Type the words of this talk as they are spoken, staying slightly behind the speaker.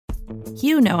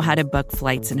You know how to book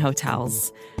flights and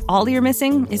hotels. All you're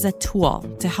missing is a tool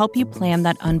to help you plan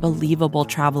that unbelievable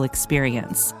travel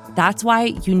experience. That's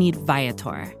why you need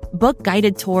Viator. Book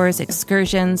guided tours,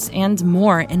 excursions, and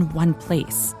more in one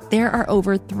place. There are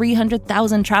over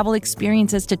 300,000 travel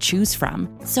experiences to choose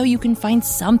from, so you can find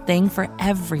something for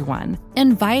everyone.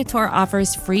 And Viator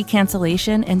offers free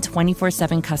cancellation and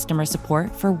 24/7 customer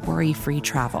support for worry-free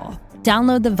travel.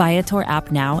 Download the Viator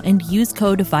app now and use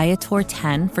code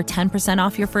Viator10 for 10%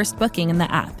 off your first booking in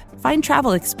the app. Find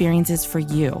travel experiences for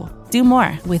you. Do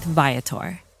more with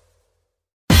Viator.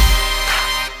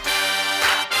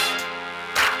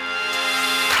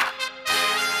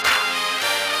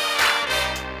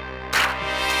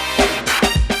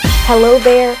 Hello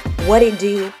there, what it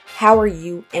do? How are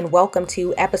you? And welcome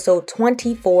to episode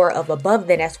 24 of Above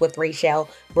the Nest with Rachel,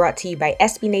 brought to you by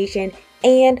SB Nation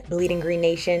and Bleeding Green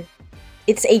Nation.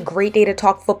 It's a great day to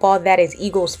talk football. That is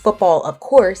Eagles football, of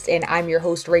course, and I'm your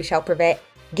host, Rachel Prevet,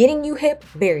 getting you hip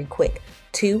very quick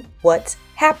to what's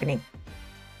happening.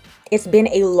 It's been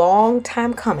a long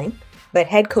time coming, but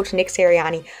head coach Nick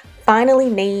Sirianni finally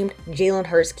named Jalen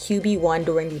Hurts QB1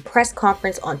 during the press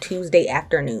conference on Tuesday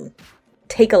afternoon.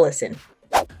 Take a listen.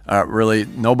 Really,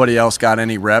 nobody else got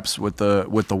any reps with the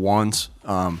ones,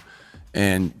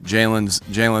 and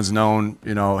Jalen's known.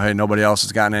 Hey, nobody else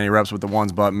has gotten any reps with the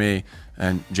ones but me,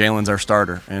 and Jalen's our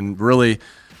starter. And really,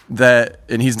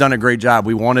 and he's done a great job.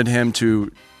 We wanted him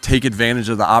to take advantage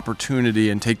of the opportunity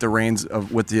and take the reins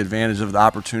with the advantage of the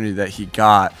opportunity that he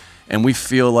got. And we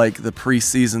feel like the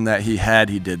preseason that he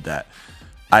did that.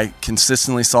 I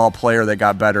consistently saw a player that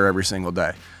got better every single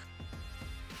day.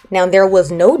 Now, there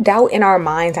was no doubt in our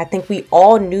minds. I think we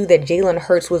all knew that Jalen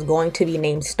Hurts was going to be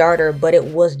named starter, but it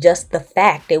was just the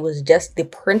fact. It was just the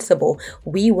principle.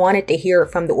 We wanted to hear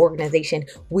it from the organization.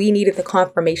 We needed the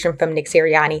confirmation from Nick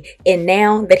Sirianni. And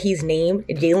now that he's named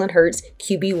Jalen Hurts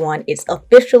QB1, it's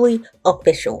officially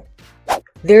official.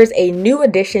 There's a new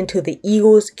addition to the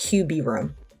Eagles QB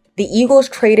room. The Eagles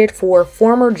traded for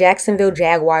former Jacksonville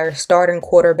Jaguars starting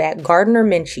quarterback Gardner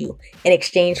Minshew in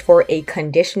exchange for a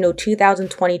conditional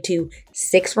 2022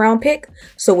 sixth-round pick,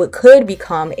 so it could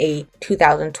become a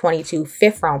 2022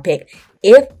 fifth-round pick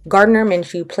if Gardner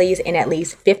Minshew plays in at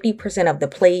least 50% of the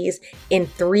plays in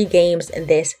 3 games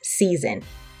this season.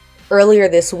 Earlier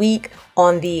this week,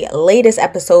 on the latest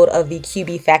episode of the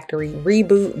QB Factory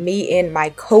reboot, me and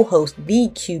my co-host, the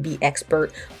QB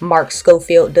expert, Mark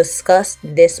Schofield, discussed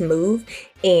this move,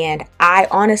 and I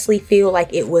honestly feel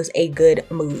like it was a good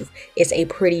move. It's a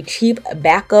pretty cheap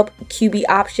backup QB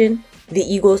option. The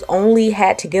Eagles only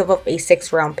had to give up a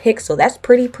 6th-round pick, so that's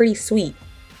pretty sweet.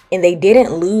 And they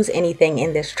didn't lose anything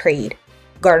in this trade.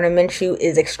 Gardner Minshew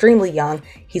is extremely young.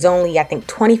 He's only, I think,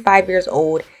 25 years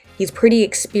old. He's pretty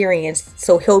experienced,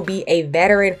 so he'll be a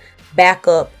veteran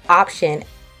backup option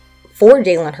for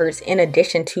Jalen Hurts in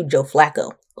addition to Joe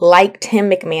Flacco. Like Tim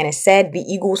McManus said, the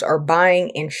Eagles are buying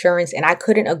insurance, and I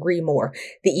couldn't agree more.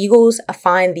 The Eagles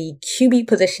find the QB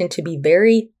position to be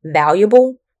very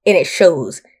valuable, and it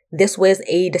shows. This was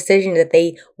a decision that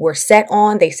they were set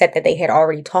on. They said that they had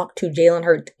already talked to Jalen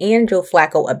Hurts and Joe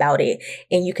Flacco about it.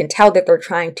 And you can tell that they're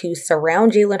trying to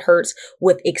surround Jalen Hurts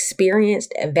with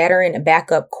experienced veteran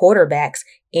backup quarterbacks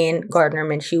in Gardner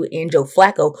Minshew and Joe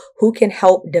Flacco who can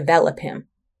help develop him.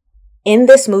 In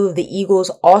this move, the Eagles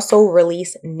also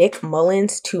released Nick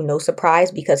Mullins to no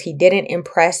surprise because he didn't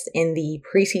impress in the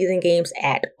preseason games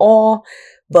at all.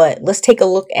 But let's take a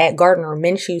look at Gardner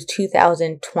Minshew's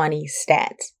 2020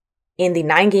 stats. In the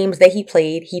 9 games that he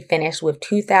played, he finished with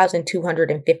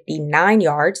 2,259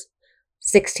 yards,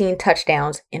 16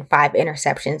 touchdowns, and 5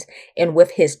 interceptions. And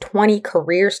with his 20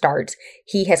 career starts,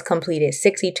 he has completed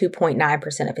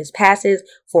 62.9% of his passes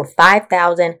for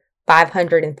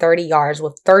 5,530 yards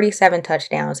with 37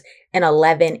 touchdowns and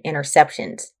 11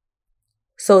 interceptions.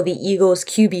 So the Eagles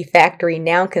QB factory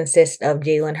now consists of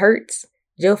Jalen Hurts,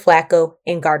 Joe Flacco,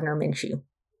 and Gardner Minshew.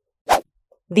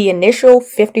 The initial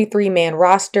 53-man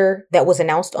roster that was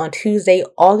announced on Tuesday,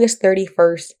 August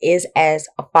 31st, is as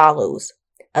follows.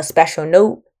 A special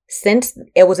note, since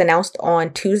it was announced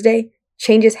on Tuesday,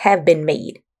 changes have been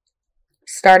made.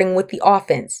 Starting with the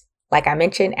offense, like I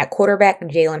mentioned, at quarterback,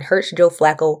 Jalen Hurts, Joe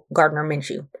Flacco, Gardner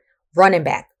Minshew. Running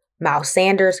back, Miles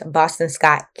Sanders, Boston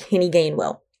Scott, Kenny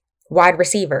Gainwell. Wide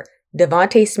receiver,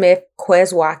 Devontae Smith,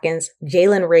 Quez Watkins,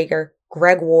 Jalen Reagor,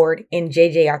 Greg Ward, and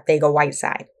J.J.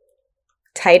 Arcega-Whiteside.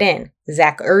 Tight end,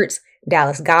 Zach Ertz,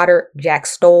 Dallas Goedert, Jack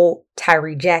Stoll,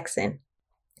 Tyree Jackson.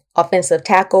 Offensive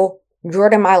tackle,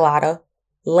 Jordan Mailata,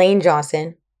 Lane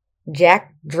Johnson,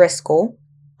 Jack Driscoll,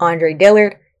 Andre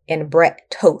Dillard, and Brett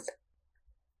Toth.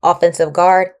 Offensive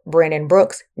guard, Brandon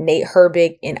Brooks, Nate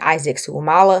Herbig, and Isaac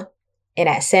Suomala. And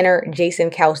at center, Jason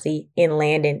Kelce and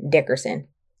Landon Dickerson.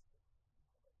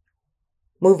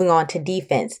 Moving on to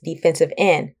defense, defensive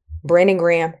end, Brandon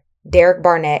Graham, Derek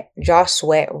Barnett, Josh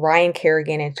Sweat, Ryan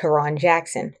Kerrigan, and Teron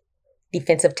Jackson.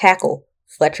 Defensive tackle,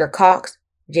 Fletcher Cox,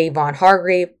 Javon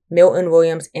Hargrave, Milton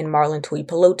Williams, and Marlon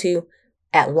Tuipulotu.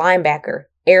 At linebacker,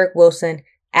 Eric Wilson,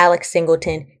 Alex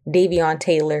Singleton, Davion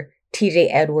Taylor, TJ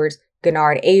Edwards,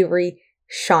 Gennard Avery,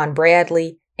 Sean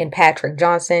Bradley, and Patrick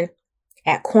Johnson.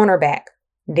 At cornerback,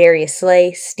 Darius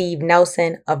Slay, Steve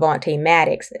Nelson, Avonte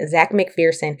Maddox, Zach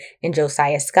McPherson, and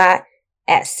Josiah Scott.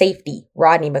 At safety,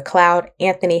 Rodney McLeod,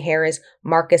 Anthony Harris,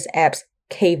 Marcus Epps,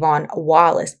 Kayvon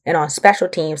Wallace. And on special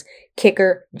teams,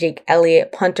 kicker, Jake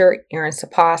Elliott, punter, Aaron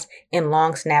Sapas, and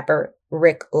long snapper,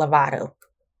 Rick Lovato.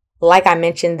 Like I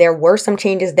mentioned, there were some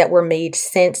changes that were made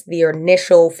since the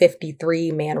initial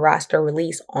 53-man roster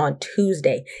release on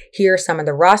Tuesday. Here are some of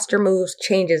the roster moves,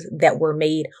 changes that were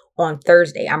made on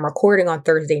Thursday. I'm recording on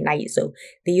Thursday night, so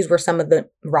these were some of the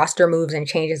roster moves and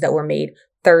changes that were made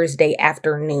Thursday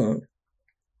afternoon.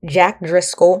 Jack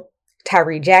Driscoll,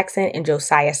 Tyree Jackson, and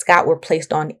Josiah Scott were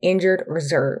placed on injured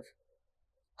reserve.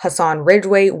 Hassan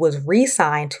Ridgeway was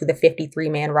re-signed to the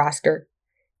 53-man roster.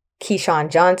 Keyshawn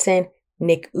Johnson,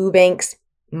 Nick Eubanks,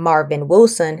 Marvin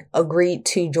Wilson agreed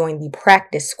to join the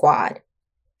practice squad.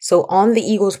 So on the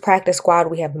Eagles practice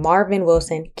squad, we have Marvin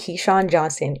Wilson, Keyshawn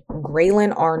Johnson,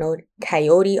 Graylin Arnold,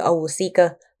 Coyote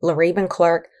Awosika, LaRaven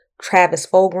Clark, Travis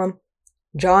Fulgham,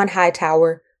 John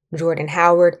Hightower, Jordan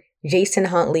Howard, Jason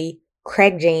Huntley,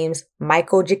 Craig James,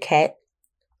 Michael Jacquet,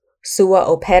 Sua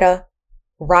Opeta,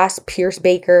 Ross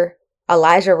Pierce-Baker,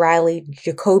 Elijah Riley,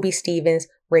 Jacoby Stevens,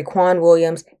 Raekwon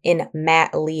Williams, and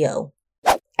Matt Leo.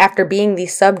 After being the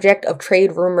subject of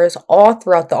trade rumors all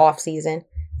throughout the offseason,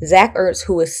 Zach Ertz,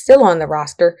 who is still on the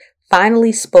roster,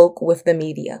 finally spoke with the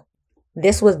media.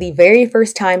 This was the very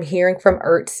first time hearing from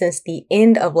Ertz since the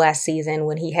end of last season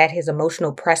when he had his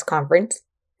emotional press conference.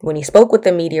 When he spoke with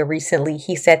the media recently,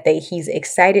 he said that he's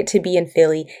excited to be in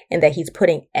Philly and that he's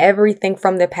putting everything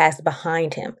from the past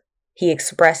behind him. He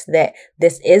expressed that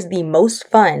this is the most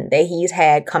fun that he's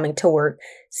had coming to work,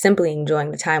 simply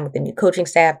enjoying the time with the new coaching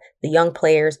staff, the young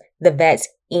players, the vets,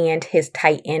 and his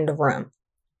tight end room.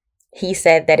 He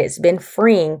said that it's been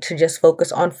freeing to just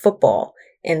focus on football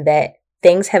and that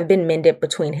things have been mended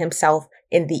between himself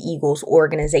and the Eagles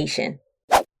organization.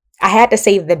 I had to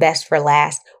save the best for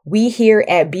last. We here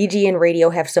at BGN Radio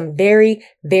have some very,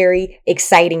 very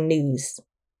exciting news.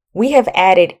 We have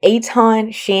added Eitan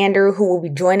Shander, who will be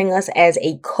joining us as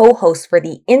a co-host for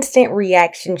the Instant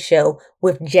Reaction Show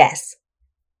with Jess.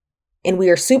 And we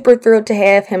are super thrilled to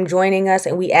have him joining us,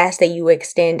 and we ask that you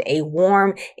extend a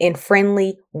warm and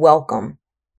friendly welcome.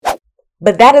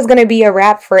 But that is going to be a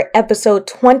wrap for episode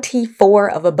 24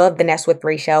 of Above the Nest with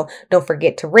Rachel. Don't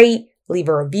forget to rate, leave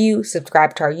a review,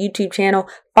 subscribe to our YouTube channel,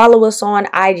 follow us on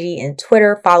IG and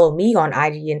Twitter, follow me on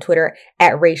IG and Twitter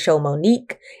at Rachel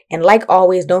Monique. And like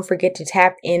always, don't forget to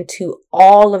tap into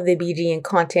all of the BGN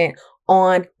content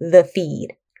on the feed.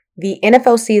 The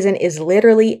NFL season is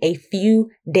literally a few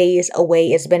days away.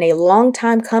 It's been a long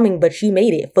time coming, but you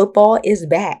made it. Football is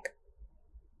back.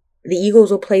 The Eagles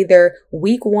will play their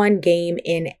Week 1 game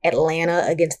in Atlanta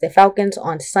against the Falcons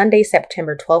on Sunday,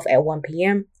 September 12th at 1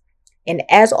 p.m. And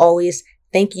as always,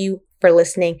 thank you for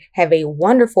listening. Have a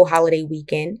wonderful holiday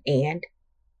weekend, and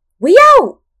we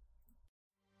out!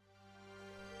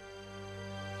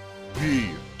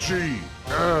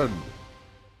 BGN.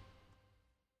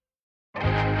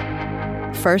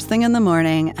 First thing in the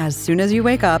morning, as soon as you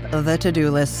wake up, the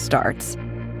to-do list starts.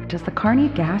 Does the car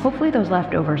need gas? Hopefully those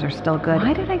leftovers are still good.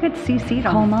 Why did I get CC'd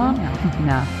on Mom?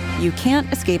 No. You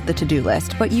can't escape the to-do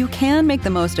list, but you can make the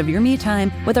most of your me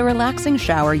time with a relaxing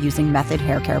shower using Method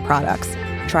Hair Care products.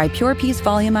 Try Pure Peace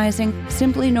Volumizing,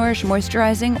 Simply Nourish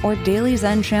Moisturizing, or Daily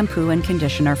Zen Shampoo and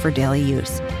Conditioner for daily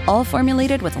use. All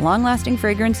formulated with long-lasting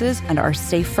fragrances and are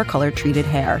safe for color-treated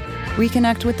hair.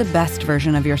 Reconnect with the best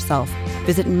version of yourself.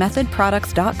 Visit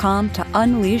methodproducts.com to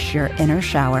unleash your inner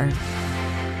shower.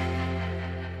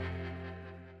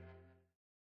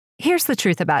 Here's the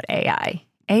truth about AI.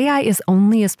 AI is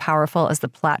only as powerful as the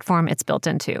platform it's built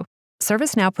into.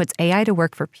 ServiceNow puts AI to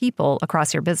work for people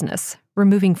across your business,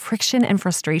 removing friction and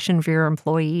frustration for your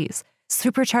employees,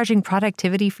 supercharging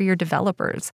productivity for your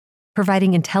developers,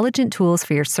 providing intelligent tools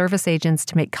for your service agents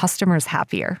to make customers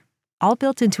happier, all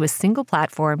built into a single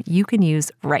platform you can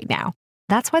use right now.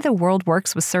 That's why the world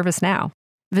works with ServiceNow.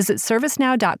 Visit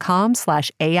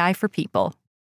servicenow.com/AI for people.